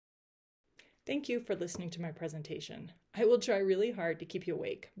Thank you for listening to my presentation. I will try really hard to keep you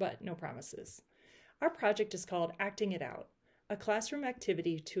awake, but no promises. Our project is called Acting It Out, a classroom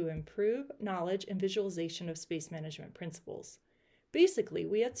activity to improve knowledge and visualization of space management principles. Basically,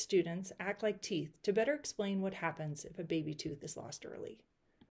 we had students act like teeth to better explain what happens if a baby tooth is lost early.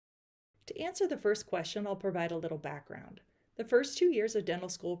 To answer the first question, I'll provide a little background. The first 2 years of dental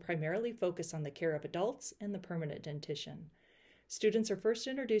school primarily focus on the care of adults and the permanent dentition. Students are first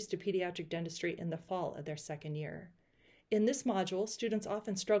introduced to pediatric dentistry in the fall of their second year. In this module, students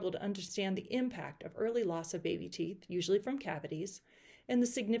often struggle to understand the impact of early loss of baby teeth, usually from cavities, and the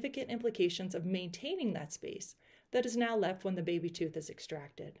significant implications of maintaining that space that is now left when the baby tooth is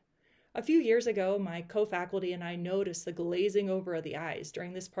extracted. A few years ago, my co-faculty and I noticed the glazing over of the eyes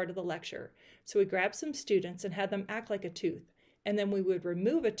during this part of the lecture, so we grabbed some students and had them act like a tooth, and then we would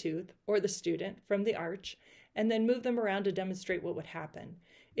remove a tooth, or the student, from the arch, and then move them around to demonstrate what would happen.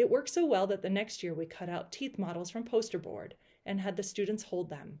 It worked so well that the next year we cut out teeth models from poster board and had the students hold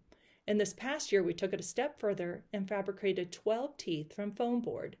them. And this past year we took it a step further and fabricated 12 teeth from foam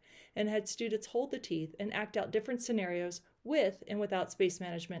board and had students hold the teeth and act out different scenarios with and without space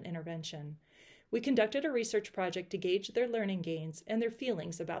management intervention. We conducted a research project to gauge their learning gains and their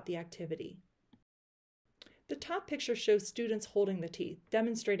feelings about the activity. The top picture shows students holding the teeth,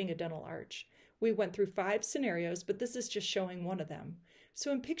 demonstrating a dental arch. We went through 5 scenarios, but this is just showing one of them.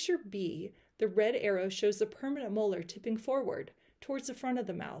 So in picture B, the red arrow shows the permanent molar tipping forward towards the front of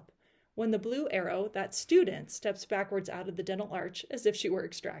the mouth, when the blue arrow, that student, steps backwards out of the dental arch as if she were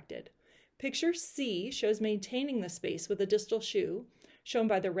extracted. Picture C shows maintaining the space with a distal shoe, shown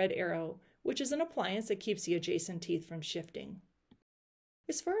by the red arrow, which is an appliance that keeps the adjacent teeth from shifting.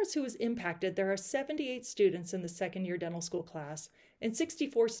 As far as who was impacted, there are 78 students in the second year dental school class, and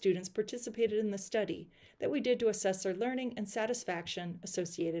 64 students participated in the study that we did to assess their learning and satisfaction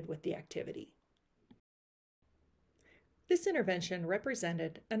associated with the activity. This intervention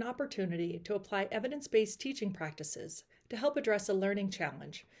represented an opportunity to apply evidence-based teaching practices to help address a learning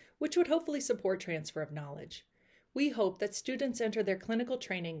challenge, which would hopefully support transfer of knowledge. We hope that students enter their clinical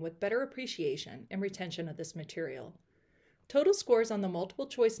training with better appreciation and retention of this material. Total scores on the multiple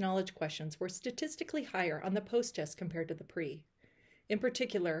choice knowledge questions were statistically higher on the post-test compared to the pre. In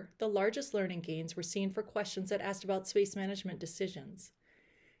particular, the largest learning gains were seen for questions that asked about space management decisions.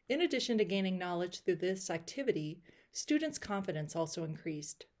 In addition to gaining knowledge through this activity, students' confidence also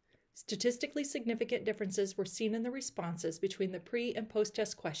increased. Statistically significant differences were seen in the responses between the pre- and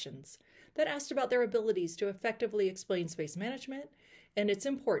post-test questions that asked about their abilities to effectively explain space management and its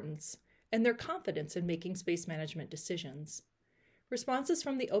importance, and their confidence in making space management decisions. Responses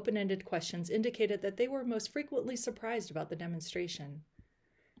from the open-ended questions indicated that they were most frequently surprised about the demonstration.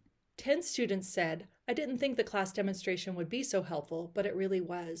 10 students said, "I didn't think the class demonstration would be so helpful, but it really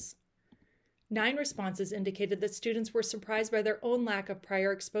was." 9 responses indicated that students were surprised by their own lack of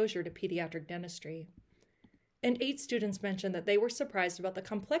prior exposure to pediatric dentistry. And 8 students mentioned that they were surprised about the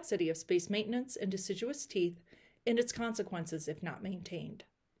complexity of space maintenance and deciduous teeth and its consequences if not maintained.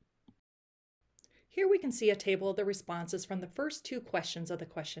 Here we can see a table of the responses from the first 2 questions of the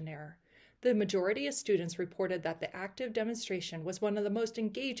questionnaire. The majority of students reported that the active demonstration was one of the most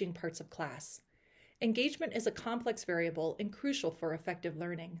engaging parts of class. Engagement is a complex variable and crucial for effective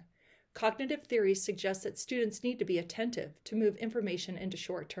learning. Cognitive theories suggest that students need to be attentive to move information into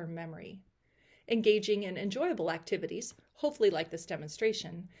short-term memory. Engaging and enjoyable activities, hopefully like this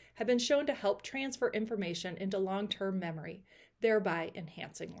demonstration, have been shown to help transfer information into long-term memory, thereby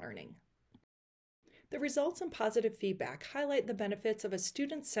enhancing learning. The results and positive feedback highlight the benefits of a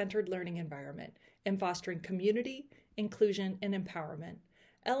student-centered learning environment in fostering community, inclusion, and empowerment,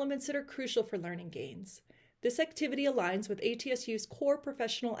 elements that are crucial for learning gains. This activity aligns with ATSU's core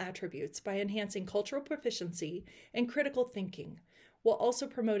professional attributes by enhancing cultural proficiency and critical thinking, while also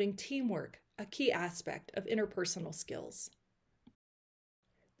promoting teamwork, a key aspect of interpersonal skills.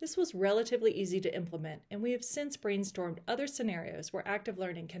 This was relatively easy to implement, and we have since brainstormed other scenarios where active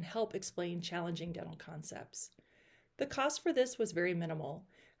learning can help explain challenging dental concepts. The cost for this was very minimal.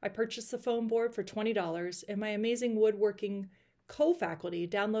 I purchased the foam board for $20, and my amazing woodworking co-faculty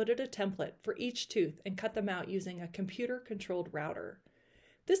downloaded a template for each tooth and cut them out using a computer-controlled router.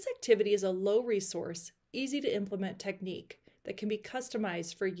 This activity is a low-resource, easy-to-implement technique that can be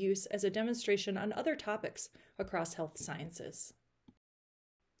customized for use as a demonstration on other topics across health sciences.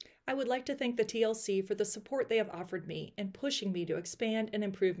 I would like to thank the TLC for the support they have offered me in pushing me to expand and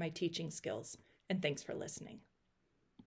improve my teaching skills, and thanks for listening.